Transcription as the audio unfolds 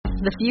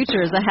The future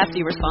is a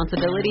hefty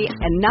responsibility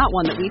and not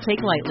one that we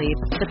take lightly.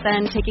 But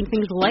then taking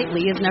things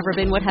lightly has never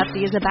been what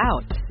Hefty is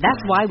about. That's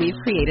why we've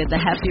created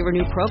the Hefty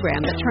Renew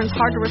program that turns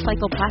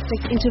hard-to-recycle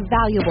plastics into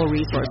valuable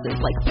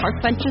resources like park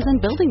benches and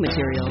building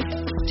materials.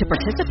 To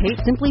participate,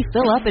 simply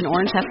fill up an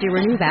orange Hefty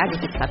Renew bag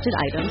with accepted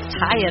items,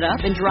 tie it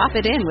up, and drop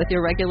it in with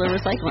your regular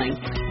recycling.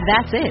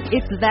 That's it.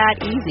 It's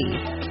that easy.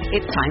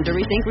 It's time to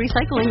rethink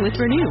recycling with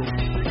Renew.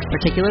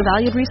 Particular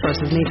valued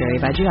resources may vary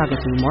by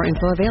geography. More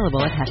info available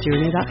at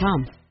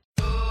heftyrenew.com.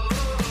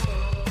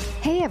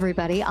 Hey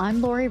everybody, I'm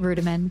Lori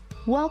Rudiman.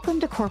 Welcome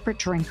to Corporate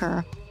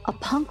Drinker, a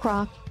punk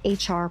rock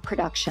HR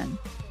production.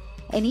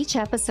 In each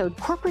episode,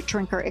 Corporate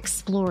Drinker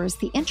explores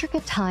the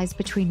intricate ties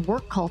between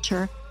work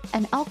culture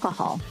and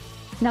alcohol.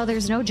 Now,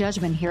 there's no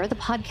judgment here. The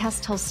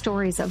podcast tells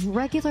stories of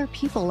regular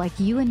people like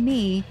you and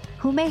me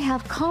who may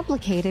have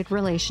complicated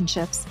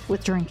relationships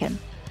with drinking.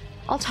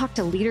 I'll talk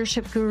to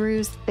leadership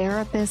gurus,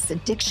 therapists,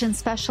 addiction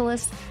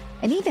specialists,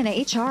 and even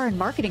HR and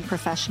marketing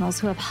professionals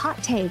who have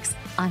hot takes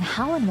on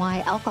how and why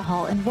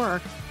alcohol and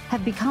work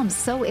have become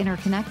so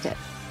interconnected.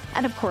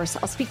 And of course,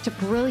 I'll speak to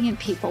brilliant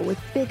people with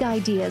big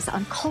ideas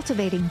on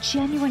cultivating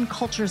genuine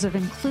cultures of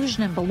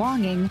inclusion and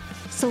belonging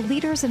so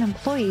leaders and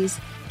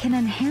employees can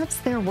enhance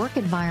their work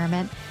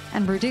environment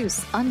and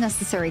reduce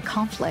unnecessary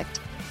conflict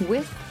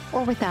with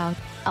or without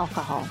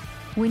alcohol.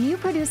 When you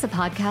produce a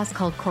podcast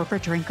called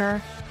Corporate Drinker,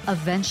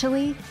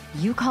 eventually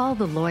you call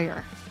the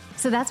lawyer.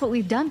 So that's what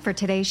we've done for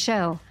today's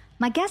show.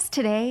 My guest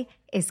today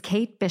is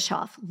Kate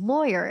Bischoff,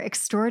 lawyer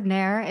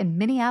extraordinaire and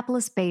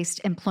Minneapolis-based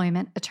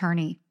employment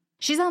attorney.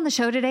 She's on the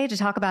show today to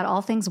talk about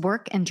all things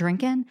work and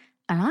drinking,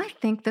 and I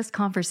think this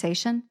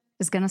conversation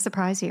is going to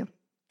surprise you.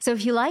 So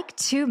if you like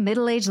two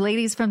middle-aged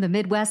ladies from the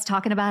Midwest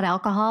talking about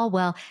alcohol,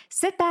 well,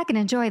 sit back and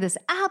enjoy this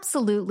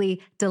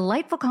absolutely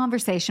delightful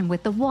conversation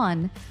with the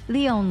one,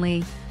 the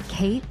only,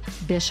 Kate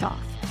Bischoff.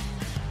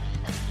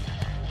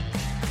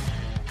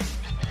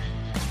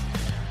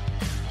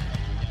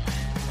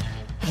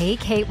 Hey,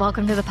 Kate,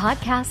 welcome to the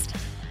podcast.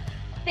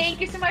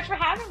 Thank you so much for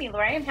having me,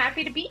 Lori. I'm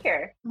happy to be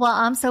here. Well,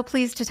 I'm so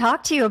pleased to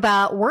talk to you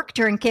about work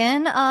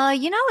drinking.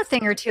 You know a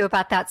thing or two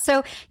about that.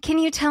 So can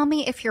you tell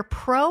me if you're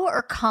pro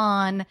or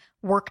con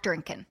work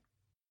drinking?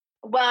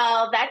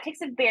 Well, that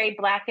takes a very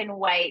black and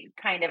white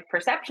kind of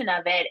perception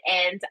of it.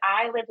 And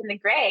I live in the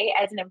gray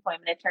as an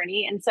employment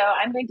attorney. And so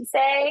I'm going to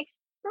say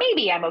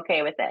maybe I'm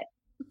okay with it.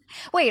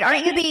 Wait,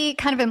 aren't you the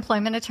kind of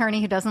employment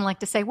attorney who doesn't like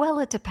to say, well,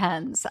 it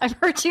depends? I've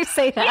heard you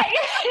say that. Yeah.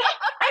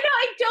 I know.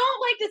 I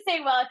don't like to say,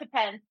 well, it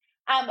depends.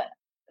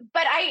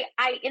 But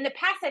I in the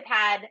past, I've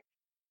had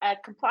a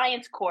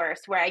compliance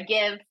course where I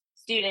give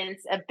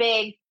students a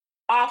big,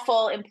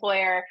 awful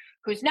employer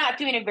who's not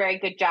doing a very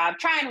good job,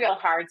 trying real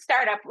hard,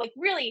 startup, like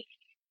really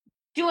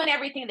doing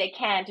everything they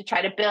can to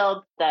try to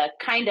build the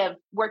kind of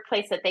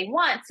workplace that they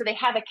want. So they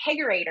have a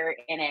kegerator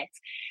in it.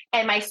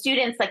 And my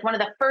students, like one of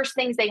the first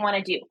things they want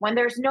to do when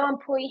there's no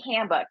employee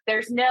handbook,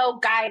 there's no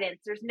guidance,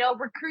 there's no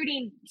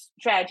recruiting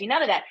strategy,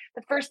 none of that.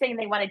 The first thing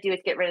they want to do is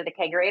get rid of the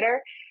kegerator.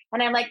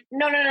 And I'm like,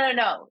 no.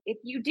 If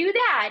you do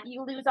that,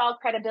 you lose all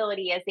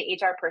credibility as the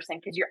HR person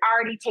because you're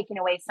already taking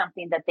away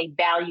something that they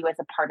value as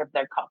a part of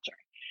their culture.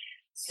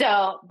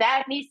 So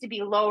that needs to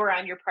be lower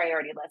on your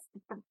priority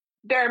list.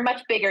 There are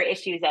much bigger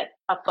issues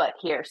afoot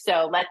here.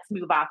 So let's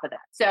move off of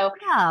that. So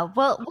yeah,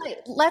 well, wait,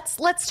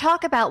 let's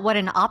talk about what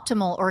an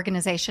optimal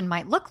organization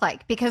might look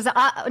like. Because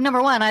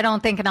number one, I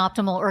don't think an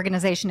optimal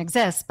organization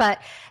exists,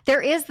 but there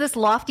is this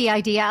lofty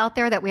idea out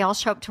there that we all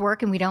show up to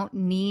work and we don't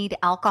need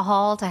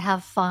alcohol to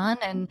have fun.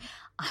 And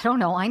I don't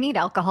know, I need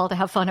alcohol to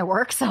have fun at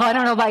work. So I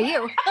don't know about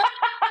you.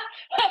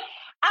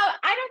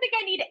 I don't think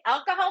I need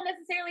alcohol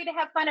necessarily to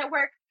have fun at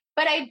work.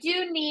 But I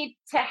do need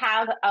to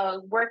have a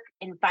work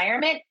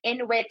environment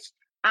in which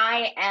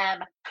I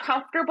am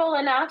comfortable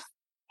enough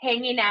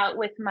hanging out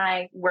with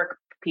my work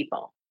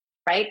people,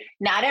 right?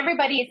 Not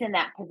everybody is in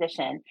that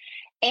position.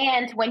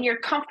 And when you're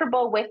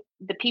comfortable with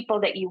the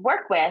people that you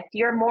work with,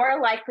 you're more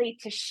likely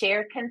to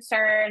share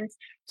concerns,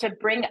 to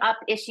bring up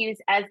issues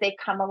as they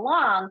come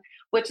along,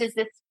 which is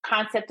this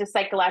concept of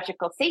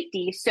psychological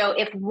safety. So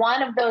if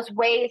one of those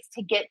ways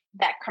to get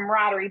that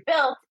camaraderie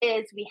built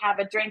is we have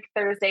a drink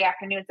Thursday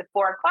afternoons at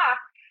 4:00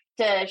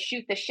 to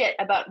shoot the shit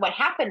about what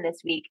happened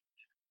this week,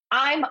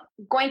 I'm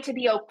going to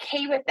be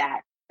okay with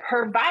that,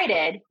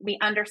 provided we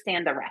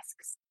understand the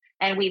risks.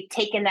 And we've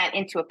taken that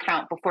into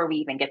account before we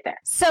even get there.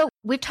 So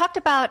we've talked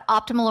about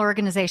optimal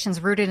organizations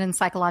rooted in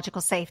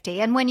psychological safety.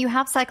 And when you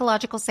have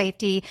psychological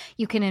safety,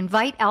 you can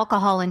invite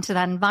alcohol into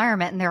that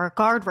environment. And there are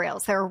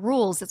guardrails, there are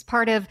rules. It's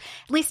part of,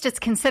 at least it's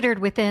considered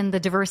within the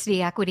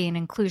diversity, equity, and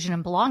inclusion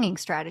and belonging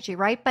strategy,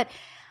 right? But,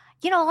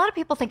 you know, a lot of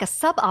people think a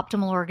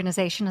suboptimal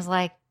organization is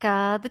like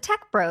the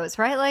tech bros,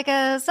 right?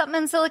 Like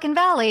something in Silicon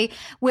Valley,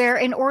 where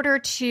in order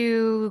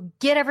to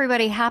get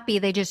everybody happy,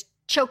 they just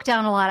choke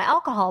down a lot of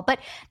alcohol. But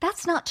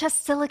that's not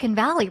just Silicon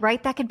Valley,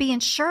 right? That could be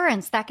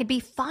insurance, that could be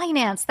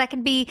finance, that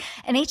could be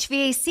an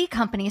HVAC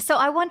company. So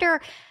I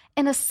wonder,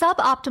 in a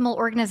suboptimal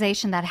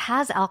organization that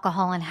has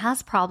alcohol and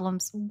has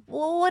problems,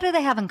 what do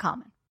they have in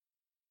common?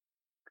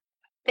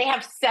 They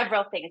have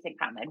several things in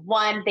common.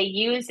 One, they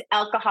use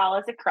alcohol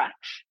as a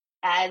crutch,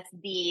 as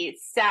the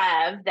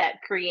salve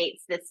that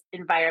creates this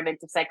environment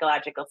of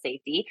psychological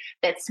safety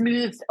that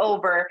smooths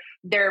over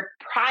their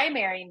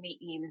primary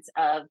means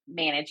of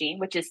managing,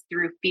 which is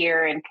through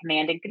fear and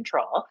command and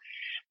control.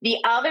 The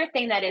other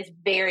thing that is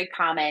very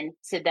common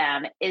to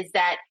them is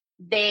that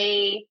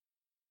they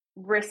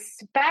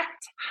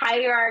respect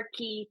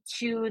hierarchy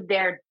to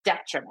their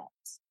detriment,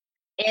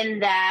 in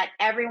that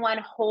everyone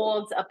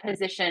holds a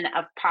position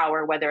of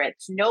power, whether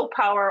it's no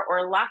power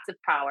or lots of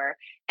power.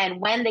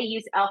 And when they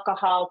use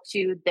alcohol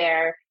to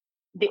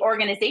the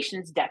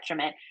organization's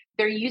detriment,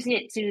 they're using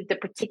it to the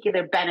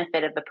particular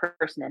benefit of the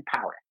person in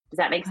power. Does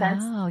that make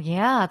sense? Oh,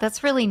 yeah.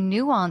 That's really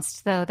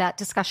nuanced, though, that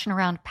discussion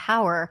around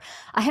power.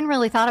 I hadn't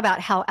really thought about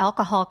how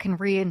alcohol can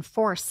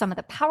reinforce some of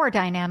the power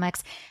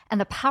dynamics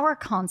and the power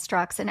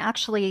constructs and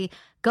actually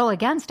go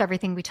against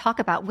everything we talk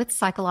about with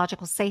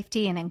psychological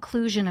safety and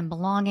inclusion and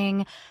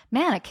belonging.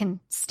 Man, it can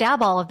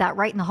stab all of that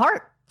right in the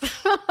heart.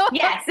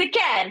 Yes, it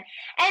can.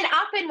 And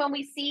often when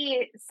we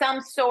see some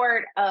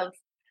sort of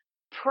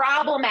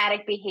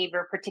problematic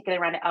behavior,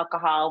 particularly around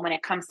alcohol, when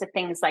it comes to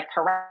things like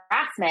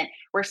harassment,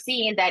 we're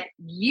seeing that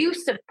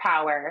use of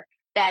power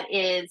that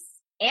is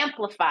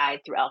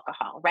amplified through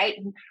alcohol, right?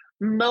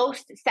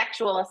 Most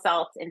sexual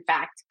assaults, in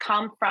fact,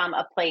 come from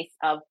a place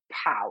of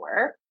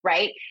power,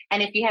 right?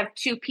 And if you have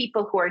two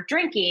people who are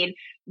drinking,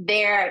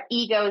 their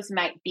egos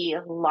might be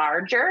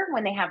larger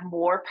when they have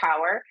more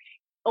power,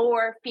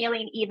 or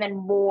feeling even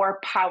more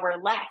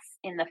powerless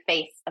in the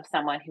face of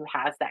someone who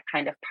has that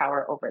kind of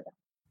power over them.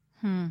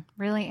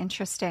 Really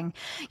interesting.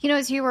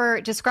 As you were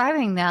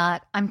describing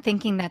that, I'm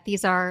thinking that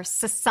these are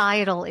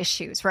societal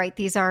issues, right?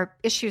 These are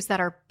issues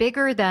that are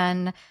bigger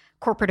than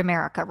corporate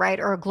America, right?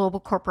 Or a global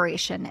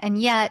corporation.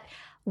 And yet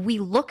we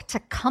look to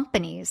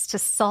companies to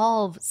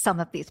solve some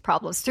of these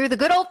problems through the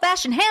good old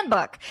fashioned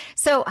handbook.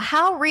 So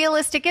how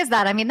realistic is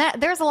that? I mean,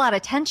 there's a lot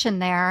of tension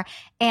there.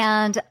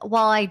 And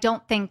while I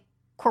don't think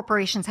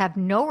corporations have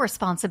no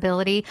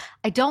responsibility,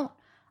 I don't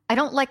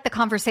like the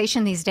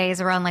conversation these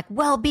days around like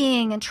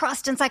well-being and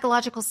trust and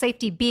psychological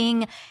safety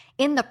being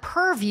in the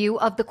purview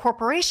of the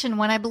corporation,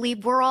 when I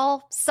believe we're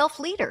all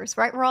self-leaders,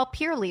 right? We're all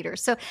peer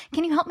leaders. So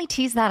can you help me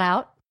tease that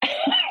out?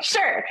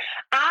 Sure.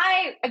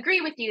 I agree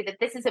with you that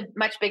this is a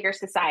much bigger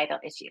societal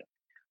issue.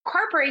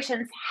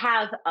 Corporations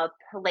have a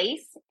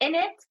place in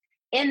it,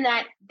 in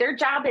that their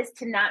job is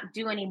to not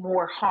do any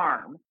more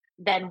harm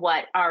than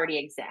what already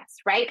exists,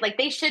 right? Like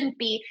they shouldn't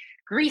be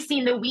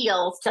greasing the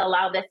wheels to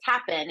allow this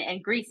happen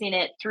and greasing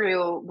it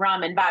through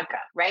rum and vodka,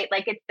 right?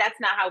 Like that's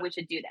not how we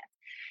should do this.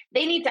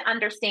 They need to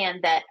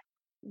understand that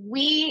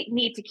we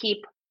need to keep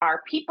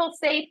our people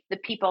safe, the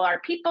people our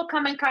people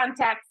come in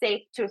contact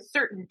safe to a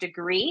certain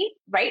degree,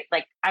 right?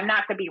 Like I'm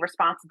not going to be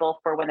responsible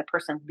for when the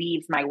person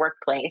leaves my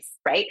workplace,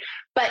 right?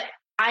 But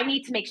I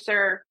need to make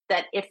sure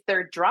that if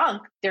they're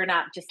drunk, they're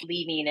not just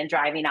leaving and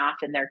driving off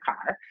in their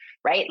car,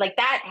 right? Like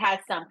that has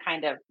some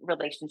kind of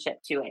relationship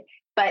to it.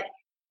 But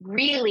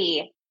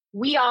really,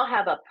 we all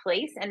have a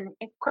place, and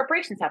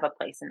corporations have a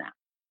place in that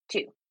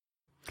too.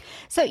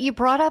 So you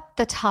brought up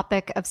the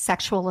topic of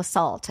sexual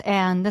assault,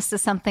 and this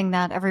is something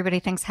that everybody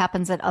thinks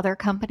happens at other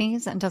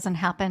companies and doesn't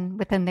happen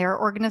within their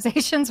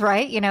organizations,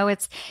 right?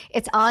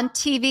 It's on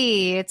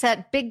TV, it's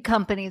at big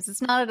companies,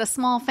 it's not at a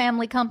small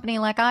family company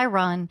like I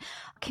run.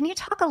 Can you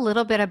talk a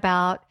little bit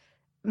about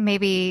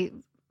maybe,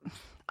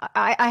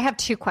 I have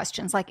two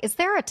questions. Like, is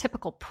there a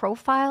typical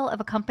profile of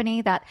a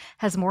company that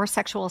has more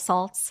sexual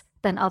assaults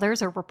than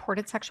others, or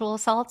reported sexual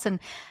assaults? And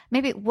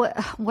maybe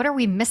what are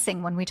we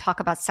missing when we talk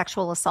about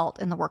sexual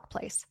assault in the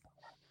workplace?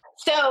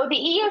 So the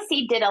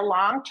EEOC did a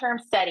long-term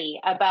study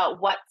about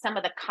what some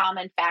of the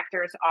common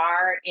factors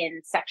are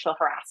in sexual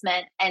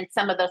harassment. And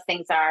some of those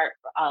things are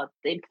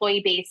the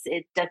employee base,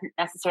 it doesn't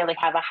necessarily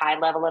have a high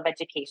level of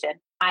education.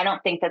 I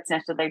don't think that's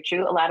necessarily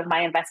true. A lot of my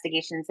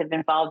investigations have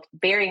involved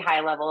very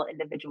high-level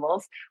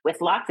individuals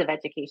with lots of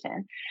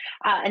education.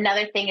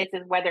 Another thing is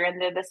whether in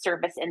the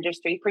service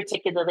industry,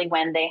 particularly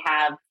when they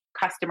have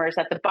customers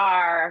at the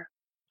bar,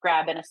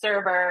 grabbing a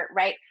server,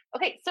 right?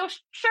 Okay, so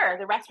sure,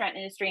 the restaurant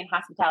industry and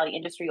hospitality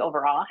industry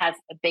overall has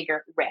a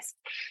bigger risk.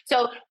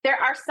 So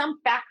there are some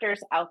factors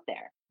out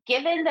there.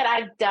 Given that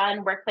I've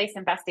done workplace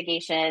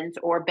investigations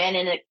or been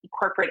in a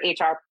corporate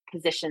HR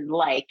position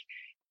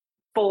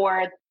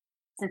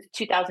since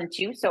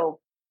 2002, so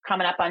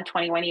coming up on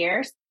 21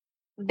 years,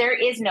 there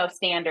is no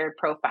standard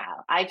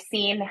profile. I've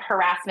seen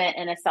harassment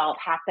and assault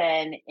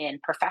happen in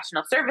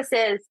professional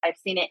services. I've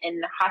seen it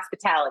in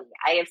hospitality.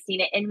 I have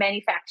seen it in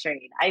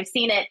manufacturing. I've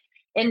seen it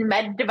in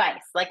med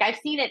device. Like I've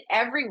seen it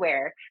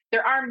everywhere.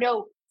 There are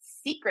no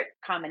secret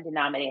common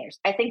denominators.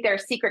 I think there are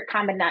secret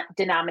common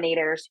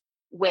denominators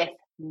with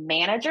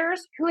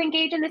managers who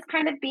engage in this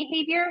kind of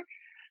behavior.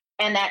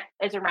 And that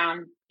is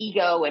around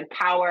ego and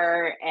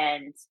power,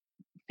 and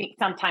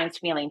sometimes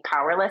feeling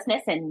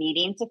powerlessness and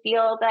needing to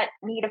feel that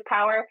need of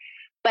power.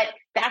 But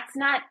that's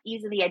not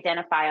easily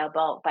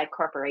identifiable by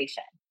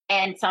corporation.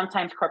 And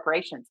sometimes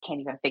corporations can't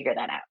even figure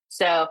that out.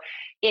 So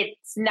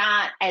it's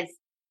not as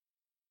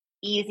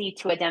easy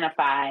to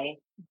identify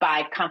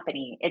by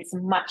company. It's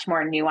much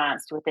more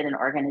nuanced within an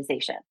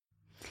organization.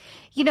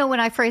 When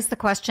I phrased the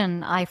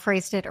question, I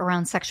phrased it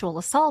around sexual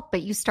assault,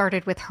 but you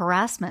started with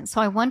harassment. So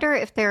I wonder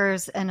if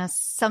there's an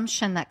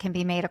assumption that can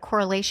be made, a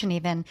correlation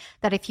even,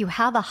 that if you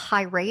have a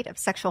high rate of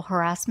sexual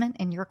harassment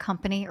in your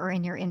company or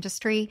in your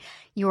industry,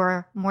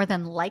 you're more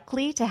than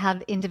likely to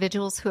have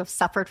individuals who have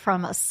suffered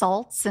from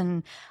assaults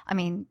and,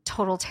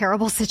 total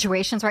terrible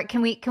situations, right?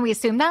 Can we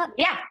assume that?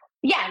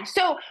 Yeah.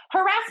 So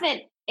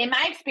harassment, in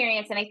my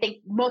experience, and I think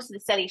most of the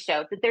studies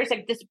show that there's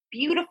this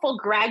beautiful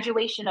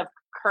graduation of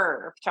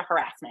curve to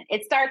harassment.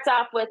 It starts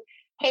off with,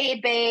 hey,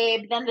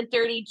 babe, then the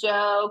dirty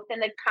joke, then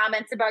the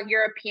comments about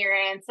your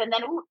appearance, and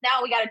then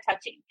now we got a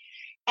touching.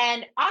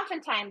 And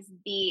oftentimes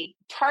the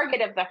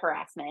target of the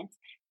harassment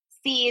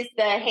sees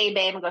the, hey,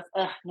 babe, and goes,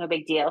 ugh, no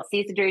big deal.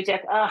 Sees the dirty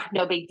joke, ugh,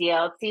 no big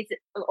deal. Sees,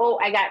 oh,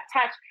 I got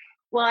touched.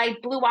 Well, I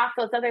blew off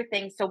those other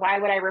things, so why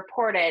would I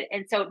report it?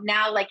 And so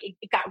now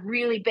it got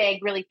really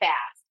big, really fast.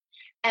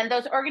 And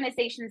those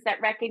organizations that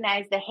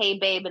recognize the hey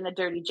babe and the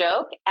dirty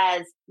joke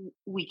as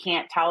we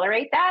can't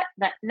tolerate that,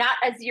 not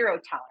a zero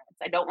tolerance.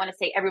 I don't want to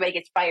say everybody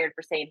gets fired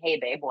for saying hey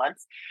babe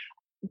once,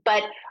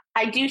 but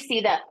I do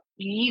see that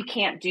you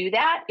can't do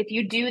that. If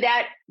you do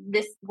that,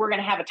 we're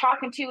going to have a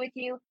talking to with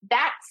you.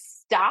 That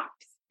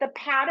stops the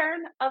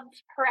pattern of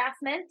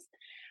harassment.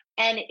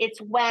 And it's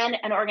when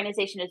an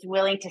organization is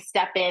willing to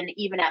step in,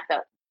 even at the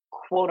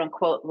quote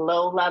unquote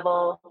low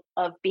level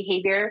of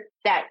behavior,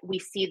 that we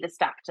see the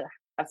stop to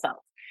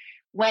assault.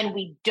 When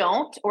we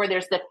don't, or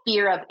there's the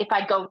fear of, if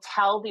I go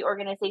tell the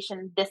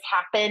organization this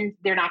happened,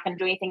 they're not going to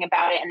do anything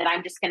about it, and then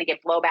I'm just going to get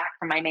blowback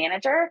from my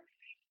manager,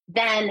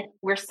 then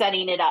we're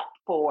setting it up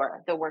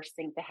for the worst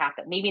thing to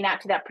happen. Maybe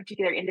not to that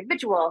particular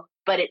individual,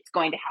 but it's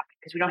going to happen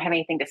because we don't have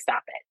anything to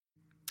stop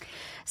it.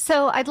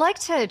 So I'd like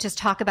to just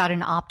talk about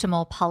an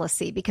optimal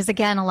policy, because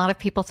again, a lot of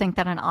people think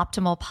that an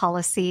optimal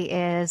policy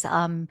is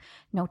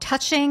no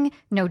touching,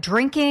 no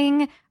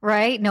drinking,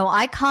 right? No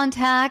eye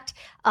contact.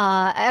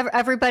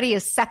 Everybody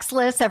is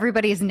sexless.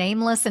 Everybody is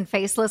nameless and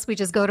faceless. We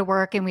just go to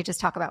work and we just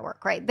talk about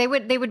work, right? They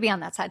would be on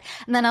that side.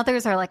 And then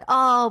others are like,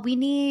 oh, we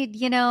need,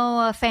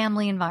 a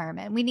family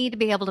environment. We need to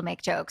be able to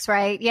make jokes,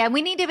 right? Yeah.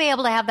 We need to be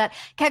able to have that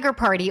kegger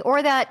party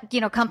or that,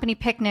 company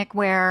picnic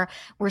where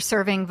we're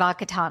serving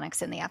vodka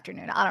tonics in the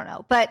afternoon. I don't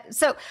know. But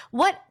so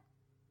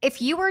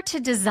if you were to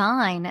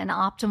design an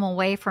optimal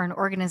way for an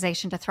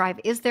organization to thrive,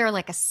 is there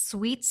like a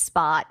sweet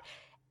spot,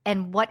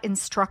 and what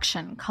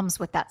instruction comes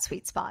with that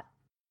sweet spot?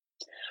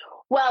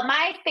 Well,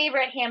 my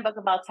favorite handbook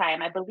of all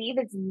time, I believe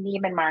it's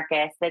Neiman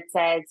Marcus, that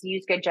says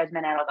use good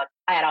judgment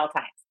at all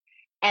times.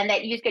 And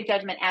that use good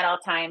judgment at all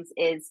times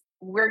is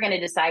we're going to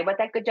decide what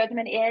that good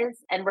judgment is,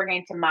 and we're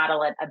going to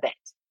model it a bit,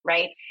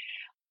 right?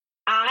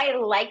 I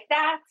like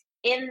that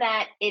in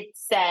that it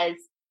says,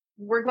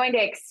 we're going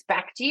to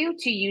expect you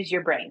to use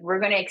your brain. We're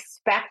going to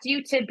expect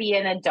you to be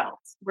an adult.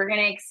 We're going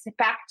to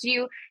expect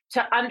you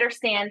to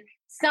understand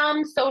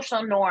some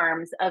social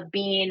norms of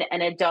being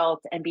an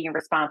adult and being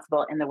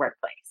responsible in the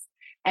workplace.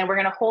 And we're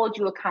going to hold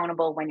you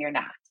accountable when you're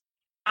not.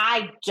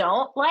 I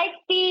don't like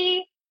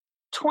the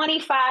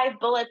 25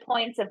 bullet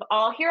points of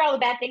here are all the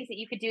bad things that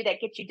you could do that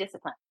get you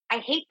disciplined. I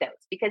hate those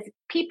because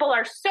people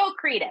are so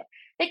creative.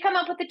 They come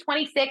up with the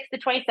 26th, the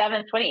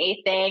 27th,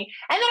 28th thing,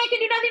 and then I can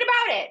do nothing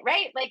about it,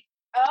 right? Like,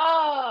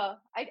 oh,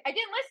 I didn't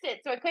list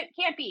it, so it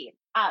can't be.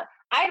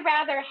 I'd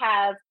rather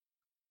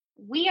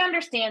we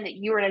understand that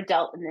you're an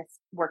adult in this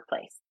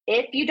workplace.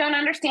 If you don't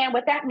understand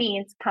what that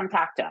means, come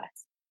talk to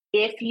us.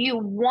 If you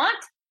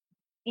want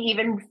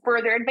even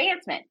further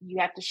advancement, you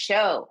have to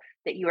show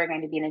that you are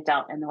going to be an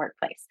adult in the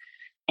workplace.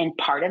 And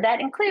part of that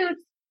includes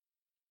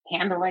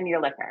handling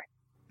your liquor.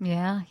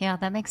 Yeah,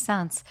 that makes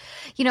sense.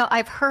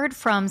 I've heard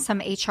from some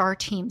HR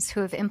teams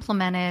who have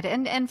implemented,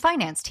 and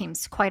finance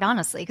teams, quite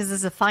honestly, because this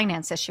is a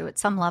finance issue at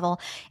some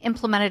level,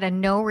 implemented a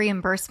no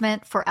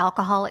reimbursement for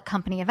alcohol at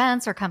company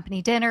events or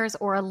company dinners,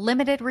 or a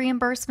limited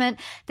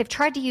reimbursement. They've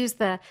tried to use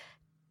the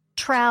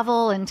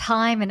travel and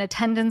time and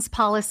attendance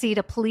policy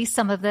to police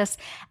some of this.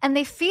 And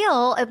they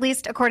feel, at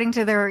least according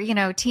to their,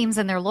 teams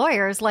and their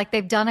lawyers, like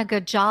they've done a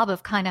good job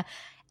of kind of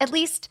at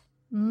least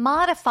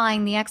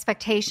modifying the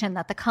expectation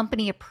that the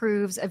company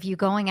approves of you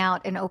going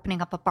out and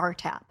opening up a bar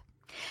tab.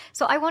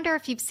 So I wonder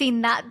if you've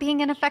seen that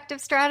being an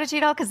effective strategy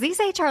at all, because these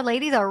HR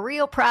ladies are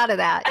real proud of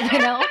that, I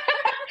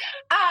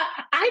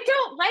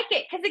don't like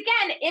it because,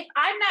 again, if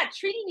I'm not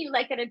treating you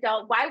like an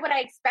adult, why would I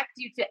expect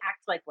you to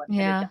act like one?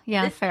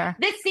 Yeah, fair.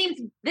 This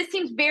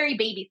seems very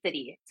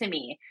babysitty to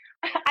me.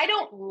 I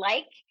don't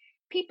like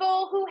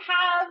people who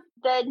have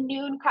the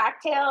noon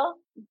cocktail,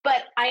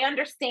 but I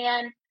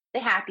understand the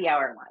happy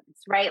hour ones,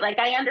 right? Like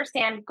I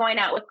understand going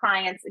out with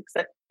clients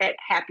except at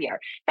happy hour.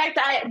 In fact,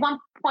 at one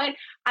point,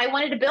 I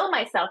wanted to bill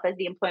myself as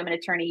the employment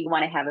attorney you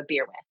want to have a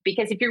beer with,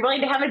 because if you're willing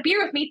to have a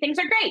beer with me, things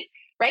are great,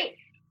 right?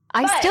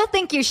 I still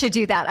think you should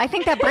do that. I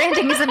think that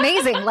branding is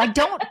amazing. Like,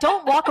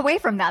 don't walk away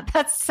from that.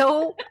 That's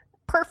so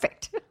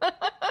perfect.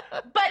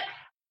 But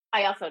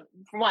I also,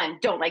 for one,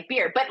 don't like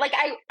beer, but like,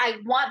 I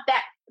want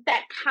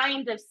that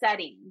kind of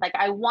setting. Like,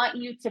 I want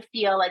you to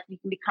feel like you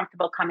can be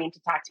comfortable coming to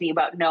talk to me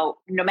about no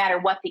matter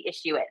what the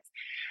issue is.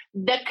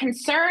 The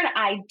concern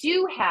I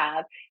do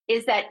have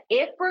is that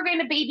if we're going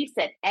to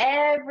babysit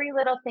every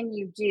little thing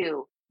you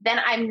do, then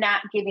I'm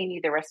not giving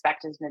you the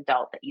respect as an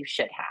adult that you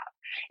should have.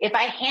 If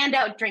I hand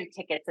out drink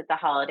tickets at the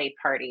holiday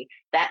party,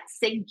 that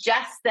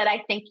suggests that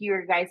I think you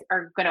guys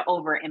are going to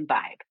over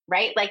imbibe,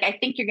 right? Like, I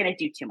think you're going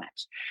to do too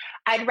much.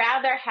 I'd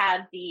rather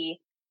have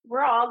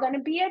we're all going to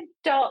be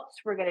adults.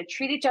 We're going to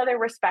treat each other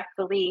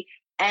respectfully.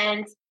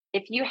 And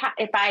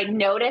if I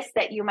notice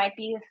that you might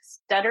be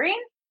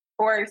stuttering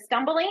or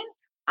stumbling,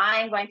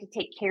 I'm going to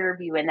take care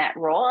of you in that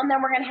role. And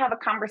then we're going to have a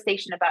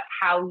conversation about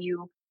how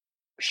you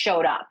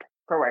showed up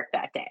for work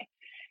that day,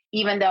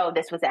 even though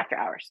this was after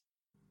hours.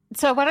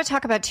 So I want to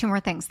talk about two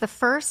more things. The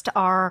first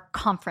are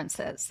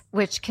conferences,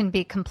 which can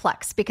be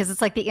complex because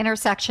it's like the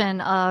intersection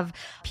of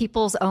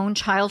people's own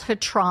childhood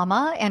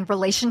trauma and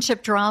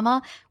relationship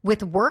drama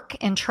with work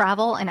and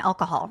travel and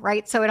alcohol,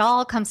 right? So it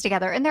all comes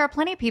together. And there are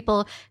plenty of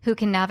people who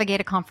can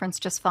navigate a conference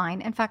just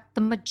fine. In fact,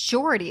 the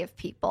majority of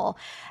people.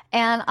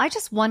 And I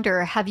just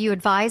wonder, have you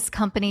advised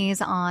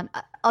companies on,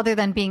 other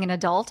than being an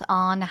adult,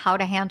 on how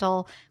to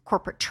handle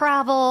corporate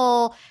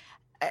travel?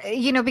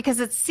 Because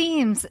it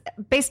seems,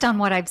 based on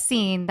what I've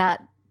seen,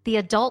 that the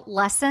adult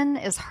lesson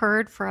is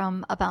heard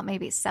from about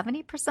maybe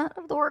 70%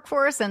 of the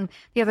workforce, and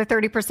the other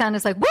 30%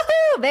 is like,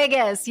 woohoo,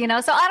 Vegas, So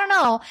I don't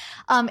know.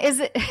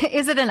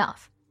 Is it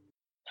enough?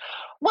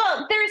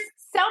 Well, there's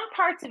some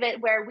parts of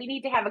it where we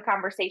need to have a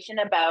conversation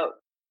about,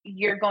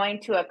 you're going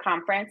to a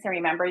conference and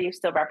remember, you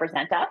still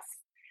represent us.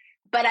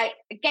 But I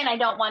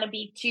don't want to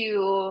be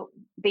too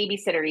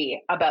babysittery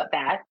about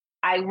that.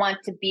 I want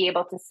to be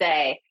able to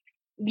say,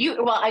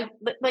 let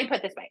me put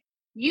it this way.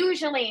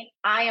 Usually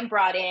I am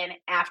brought in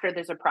after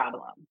there's a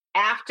problem,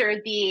 after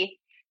we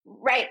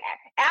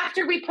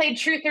played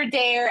truth or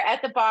dare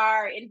at the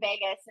bar in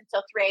Vegas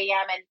until 3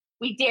 a.m. and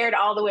we dared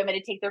all the women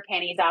to take their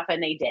panties off,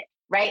 and they did,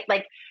 right?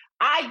 Like,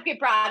 I get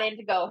brought in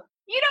to go,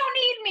 you don't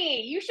need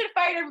me. You should have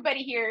fired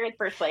everybody here in the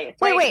first place.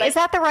 Right? Wait, is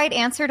that the right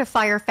answer, to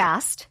fire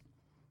fast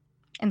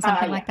and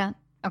something like that?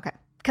 Okay.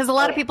 Because a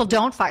lot of people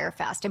don't fire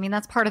fast. I mean,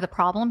 that's part of the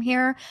problem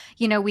here.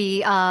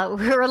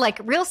 We're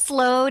like real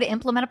slow to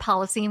implement a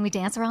policy, and we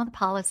dance around the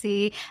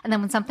policy. And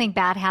then when something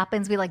bad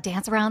happens, we like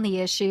dance around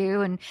the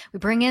issue and we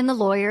bring in the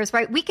lawyers,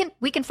 right? We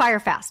can fire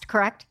fast,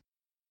 correct?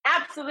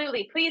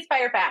 Absolutely. Please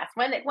fire fast.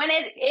 When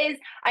it is,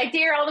 I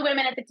dare all the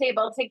women at the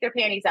table to take their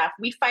panties off.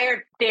 We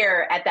fire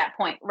dare at that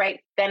point, right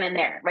then and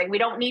there, right? We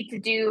don't need to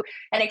do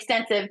an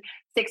extensive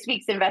 6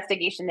 weeks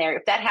investigation there.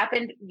 If that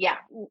happened, yeah,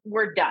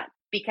 we're done.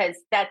 Because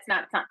that's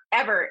not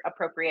ever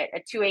appropriate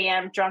at 2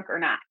 a.m., drunk or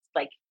not,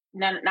 like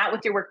not with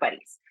your work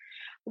buddies.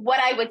 What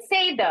I would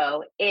say,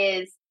 though,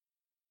 is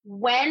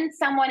when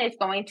someone is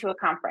going to a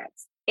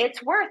conference,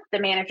 it's worth the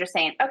manager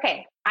saying,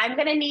 okay, I'm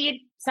going to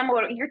need some of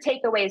what your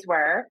takeaways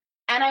were,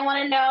 and I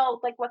want to know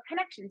like what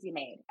connections you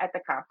made at the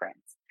conference.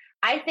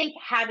 I think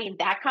having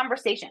that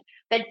conversation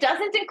that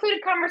doesn't include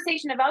a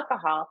conversation of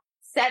alcohol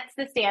sets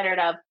the standard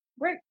of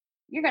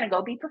you're going to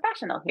go be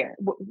professional here,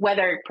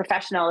 whether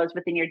professional is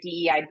within your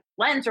DEI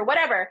lens or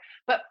whatever,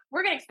 but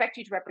we're going to expect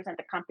you to represent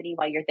the company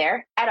while you're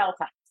there at all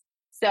times.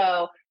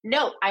 So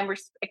no, I'm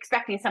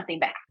expecting something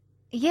back.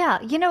 Yeah.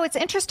 It's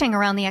interesting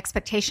around the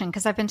expectation,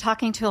 because I've been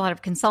talking to a lot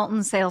of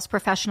consultants, sales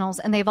professionals,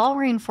 and they've all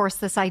reinforced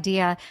this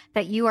idea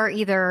that you are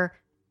either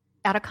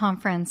at a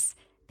conference,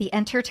 the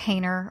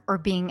entertainer, or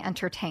being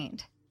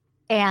entertained.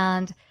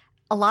 And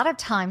a lot of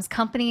times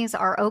companies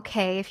are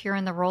okay if you're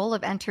in the role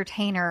of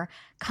entertainer,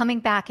 coming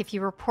back, if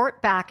you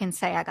report back and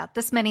say, I got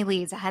this many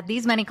leads, I had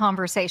these many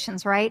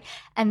conversations, right?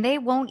 And they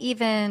won't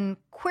even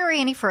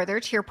query any further,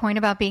 to your point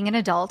about being an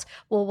adult.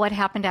 Well, what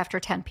happened after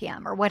 10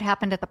 p.m. or what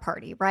happened at the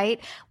party,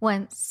 right?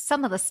 When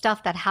some of the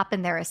stuff that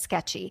happened there is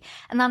sketchy.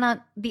 And then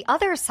on the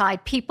other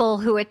side, people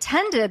who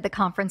attended the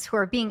conference who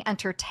are being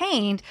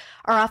entertained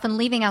are often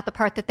leaving out the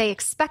part that they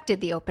expected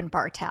the open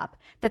bar tab,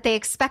 that they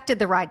expected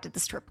the ride to the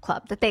strip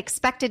club, that they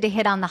expected to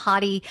hit on the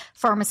hottie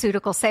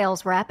pharmaceutical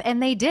sales rep.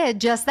 And they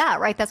did just that,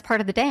 right? That's part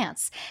of the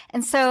dance.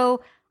 And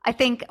so I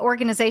think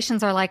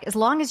organizations are like, as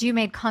long as you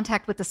made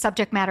contact with the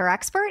subject matter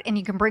expert and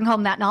you can bring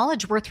home that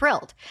knowledge, we're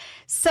thrilled.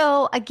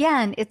 So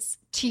again, it's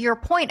to your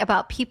point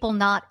about people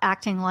not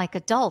acting like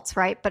adults,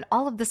 right? But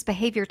all of this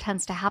behavior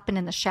tends to happen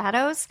in the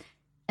shadows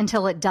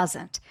until it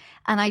doesn't.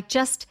 And I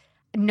just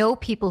know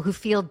people who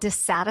feel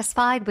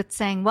dissatisfied with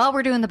saying, well,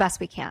 we're doing the best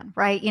we can,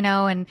 right?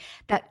 And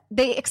that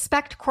they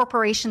expect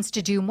corporations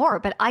to do more,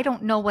 but I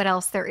don't know what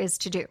else there is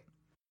to do.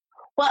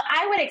 Well,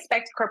 I would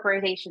expect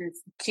corporations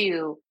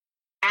to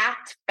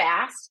act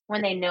fast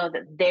when they know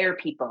that their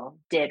people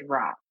did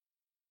wrong,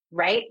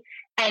 right?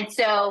 And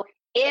so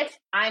if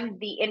I'm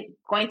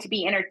going to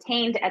be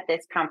entertained at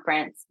this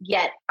conference,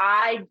 yet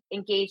I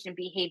engaged in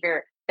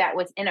behavior that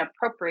was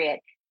inappropriate,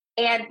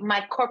 and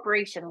my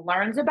corporation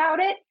learns about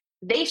it,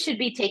 they should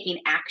be taking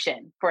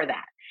action for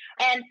that.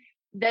 And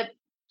the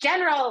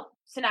general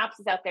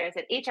synopsis out there is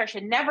that HR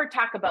should never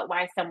talk about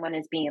why someone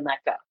is being let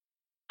go.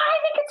 I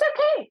think it's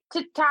okay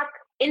to talk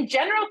in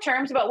general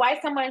terms about why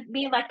someone is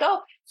being let go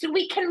so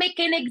we can make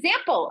an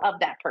example of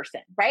that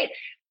person, right?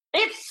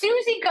 If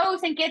Susie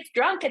goes and gets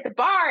drunk at the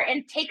bar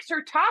and takes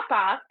her top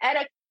off at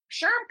a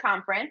SHRM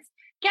conference,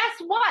 guess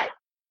what?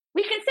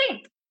 We can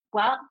say,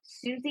 well,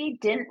 Susie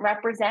didn't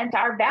represent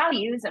our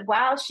values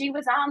while she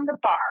was on the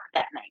bar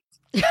that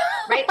night.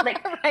 Right?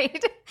 Like,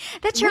 right.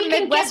 That's your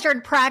Midwestern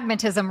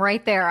pragmatism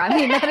right there. I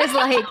mean, that is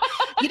like,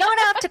 you don't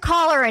have to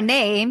call her a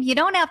name. You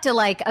don't have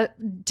to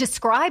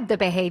describe the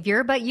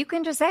behavior, but you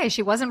can just say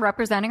she wasn't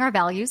representing our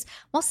values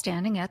while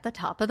standing at the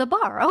top of the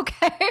bar.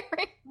 Okay.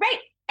 Right.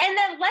 And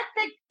then let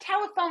the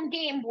telephone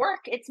game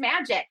work its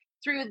magic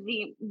through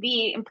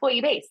the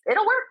employee base.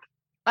 It'll work.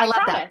 I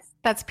love that.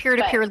 That's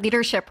peer-to-peer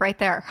leadership right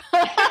there.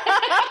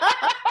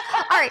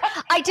 All right.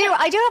 I do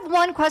have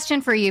one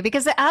question for you,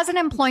 because as an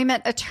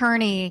employment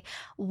attorney,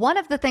 one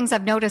of the things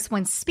I've noticed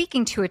when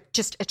speaking to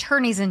just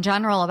attorneys in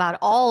general about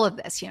all of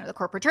this, the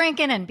corporate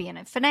drinking and being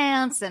in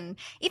finance and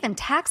even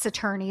tax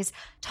attorneys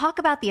talk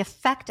about the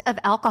effect of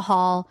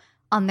alcohol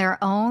on their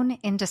own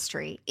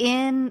industry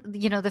in,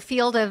 the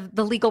field of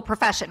the legal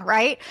profession,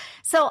 right?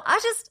 So I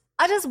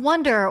just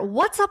wonder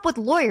what's up with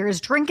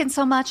lawyers drinking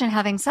so much and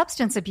having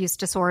substance abuse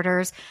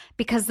disorders,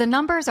 because the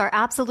numbers are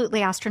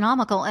absolutely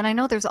astronomical. And I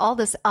know there's all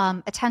this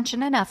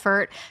attention and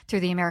effort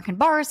through the American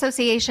Bar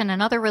Association and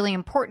other really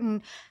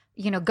important,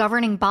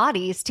 governing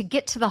bodies to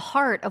get to the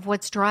heart of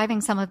what's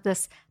driving some of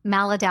this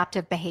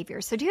maladaptive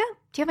behavior. So do you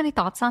have any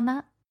thoughts on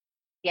that?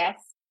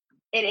 Yes,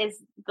 it is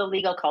the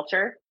legal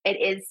culture. It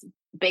is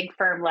big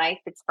firm life.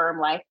 It's firm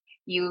life.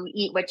 You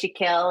eat what you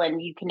kill, and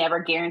you can never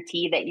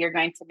guarantee that you're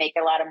going to make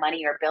a lot of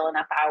money or bill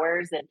enough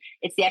hours. And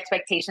it's the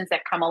expectations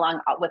that come along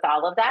with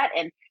all of that.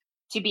 And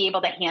to be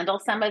able to handle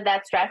some of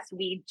that stress,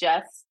 we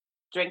just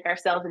drink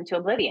ourselves into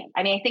oblivion.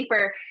 I mean, I think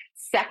we're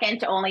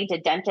second only to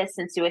dentists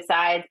and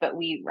suicides, but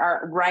we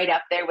are right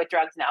up there with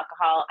drugs and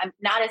alcohol.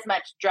 Not as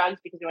much drugs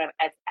because we don't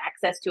have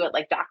access to it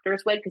like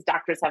doctors would, because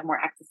doctors have more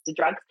access to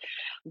drugs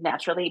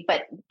naturally.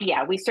 But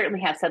yeah, we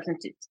certainly have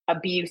substance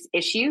abuse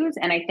issues.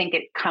 And I think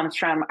it comes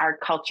from our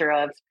culture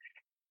of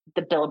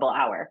the billable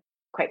hour,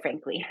 quite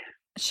frankly.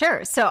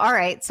 Sure. So, all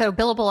right. So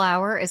billable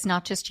hour is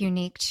not just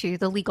unique to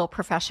the legal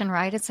profession,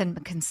 right? It's in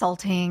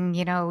consulting,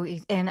 in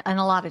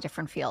a lot of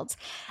different fields.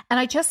 And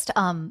I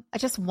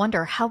just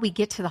wonder how we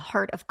get to the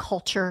heart of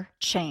culture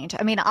change.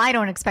 I mean, I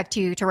don't expect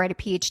you to write a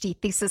PhD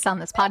thesis on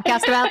this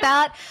podcast about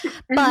that,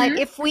 but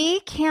if we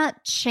can't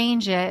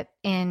change it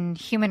in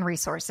human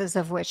resources,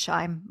 of which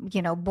I'm,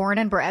 born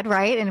and bred,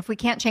 right? And if we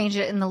can't change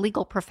it in the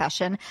legal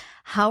profession,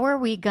 how are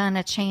we going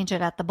to change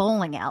it at the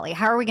bowling alley?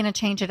 How are we going to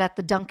change it at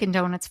the Dunkin'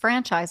 Donuts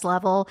franchise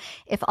level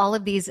if all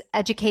of these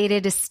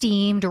educated,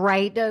 esteemed,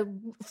 right,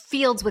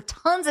 fields with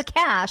tons of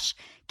cash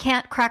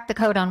can't crack the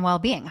code on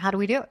well-being? How do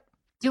we do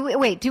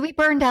it? Do we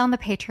burn down the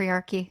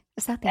patriarchy?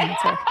 Is that the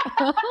answer?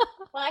 Well,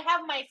 I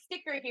have my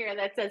sticker here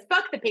that says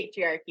 "fuck the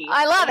patriarchy."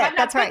 I love it.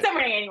 That's right.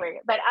 Somewhere anywhere,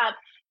 but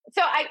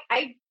so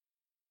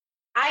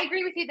I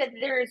agree with you that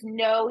there is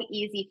no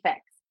easy fix.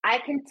 I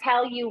can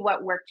tell you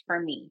what worked for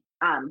me.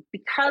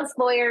 Because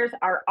lawyers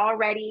are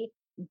already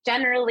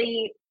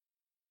generally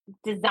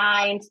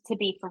designed to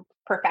be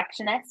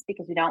perfectionists,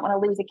 because we don't want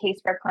to lose a case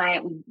for a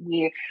client.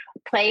 We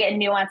play a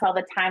nuance all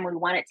the time. We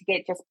want it to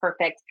get just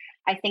perfect.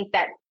 I think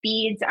that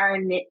feeds our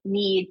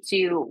need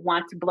to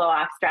want to blow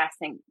off stress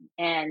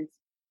and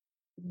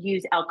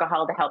use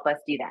alcohol to help us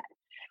do that.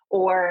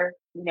 Or,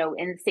 in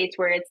the states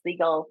where it's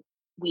legal,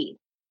 weed.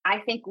 I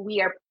think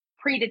we are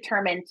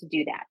predetermined to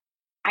do that.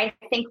 I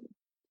think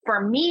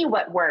for me,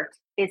 what worked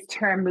is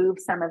to remove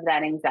some of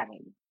that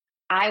anxiety.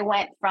 I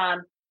went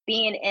from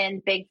being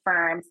in big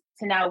firms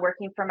to now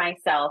working for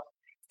myself,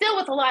 still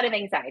with a lot of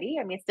anxiety.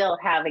 I mean, still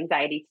have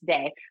anxiety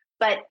today,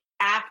 but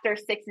after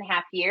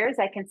 6.5 years,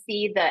 I can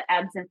see the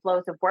ebbs and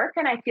flows of work,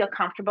 and I feel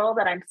comfortable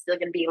that I'm still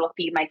going to be able to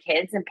feed my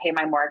kids and pay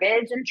my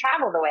mortgage and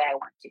travel the way I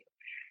want to.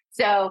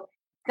 So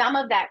some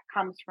of that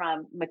comes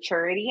from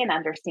maturity and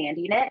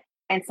understanding it.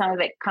 And some of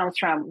it comes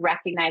from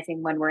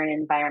recognizing when we're in an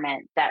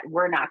environment that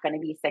we're not going to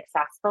be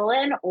successful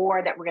in,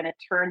 or that we're going to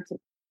turn to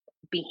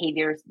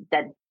behaviors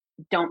that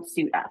don't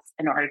suit us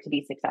in order to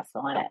be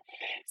successful in it.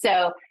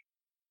 So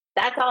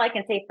that's all I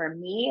can say for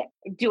me.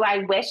 Do I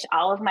wish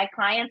all of my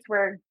clients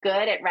were good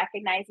at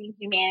recognizing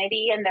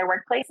humanity in their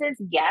workplaces?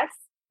 Yes,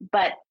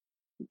 but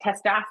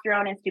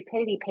testosterone and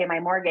stupidity pay my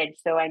mortgage,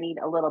 so I need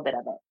a little bit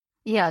of it.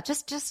 Yeah,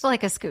 just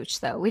like a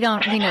scooch, though. We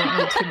don't need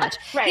too much.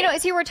 Right.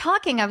 As you were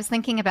talking, I was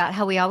thinking about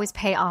how we always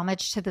pay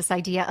homage to this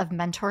idea of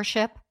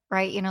mentorship,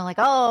 right?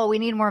 Oh, we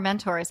need more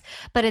mentors.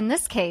 But in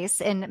this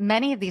case, in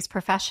many of these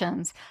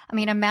professions, I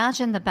mean,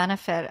 imagine the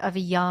benefit of a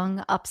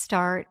young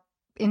upstart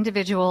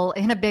individual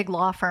in a big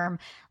law firm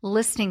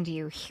listening to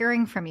you,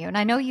 hearing from you. And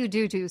I know you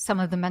do some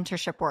of the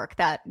mentorship work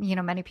that,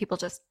 many people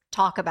just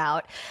talk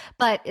about,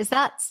 but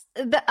that's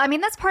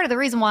part of the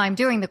reason why I'm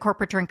doing the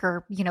Corporate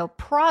Drinker,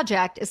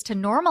 project, is to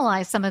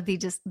normalize some of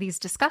these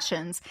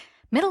discussions.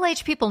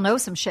 Middle-aged people know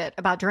some shit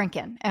about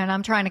drinking, and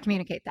I'm trying to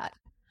communicate that.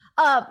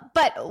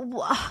 But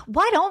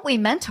why don't we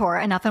mentor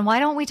enough, and why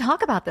don't we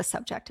talk about this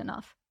subject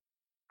enough?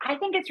 I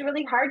think it's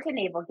really hard to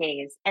navel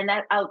gaze. And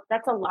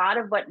that's a lot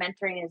of what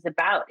mentoring is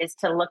about, is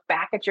to look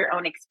back at your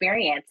own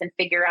experience and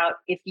figure out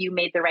if you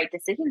made the right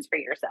decisions for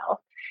yourself.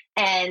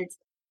 And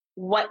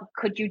what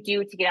could you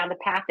do to get on the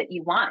path that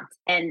you want?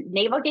 And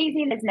navel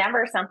gazing is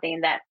never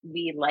something that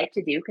we like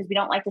to do because we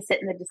don't like to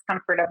sit in the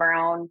discomfort of our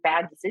own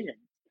bad decisions.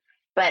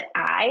 But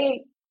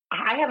I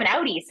have an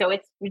Audi, so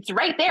it's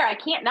right there. I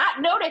can't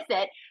not notice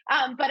it.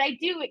 But I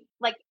do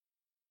like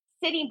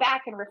sitting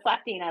back and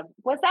reflecting of,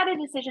 was that a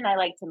decision I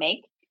like to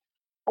make?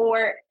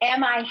 Or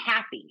am I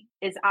happy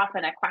is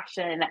often a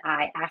question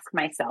I ask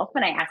myself,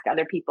 and I ask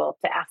other people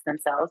to ask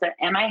themselves,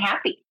 am I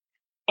happy?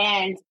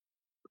 And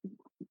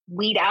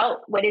weed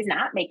out what is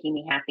not making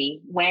me happy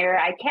where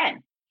I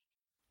can.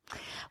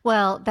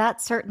 Well,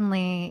 that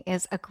certainly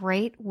is a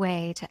great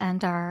way to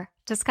end our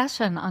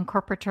discussion on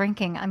corporate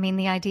drinking. I mean,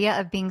 the idea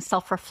of being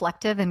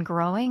self-reflective and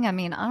growing. I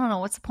mean, I don't know,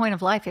 what's the point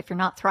of life if you're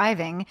not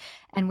thriving?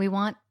 And we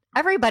want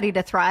everybody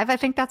to thrive. I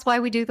think that's why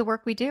we do the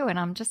work we do. And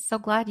I'm just so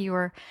glad you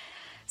were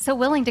so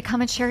willing to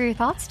come and share your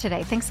thoughts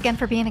today. Thanks again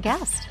for being a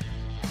guest.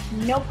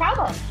 No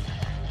problem.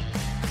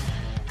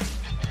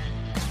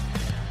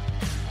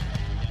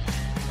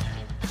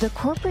 The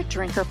Corporate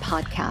Drinker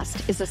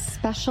Podcast is a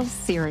special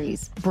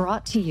series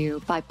brought to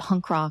you by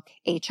Punk Rock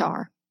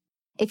HR.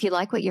 If you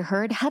like what you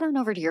heard, head on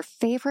over to your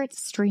favorite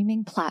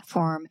streaming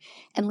platform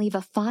and leave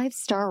a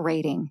 5-star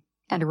rating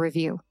and a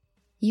review.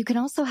 You can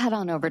also head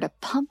on over to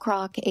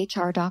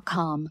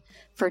punkrocktr.com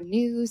for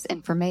news,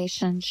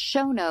 information,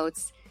 show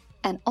notes,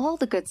 and all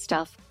the good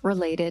stuff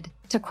related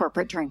to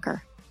Corporate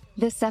Drinker.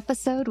 This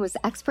episode was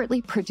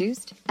expertly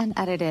produced and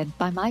edited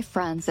by my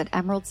friends at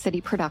Emerald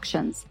City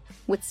Productions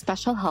with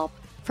special help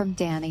from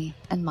Danny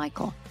and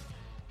Michael.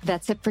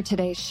 That's it for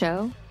today's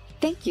show.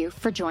 Thank you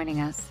for joining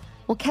us.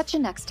 We'll catch you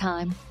next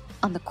time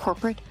on the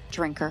Corporate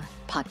Drinker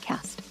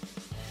Podcast.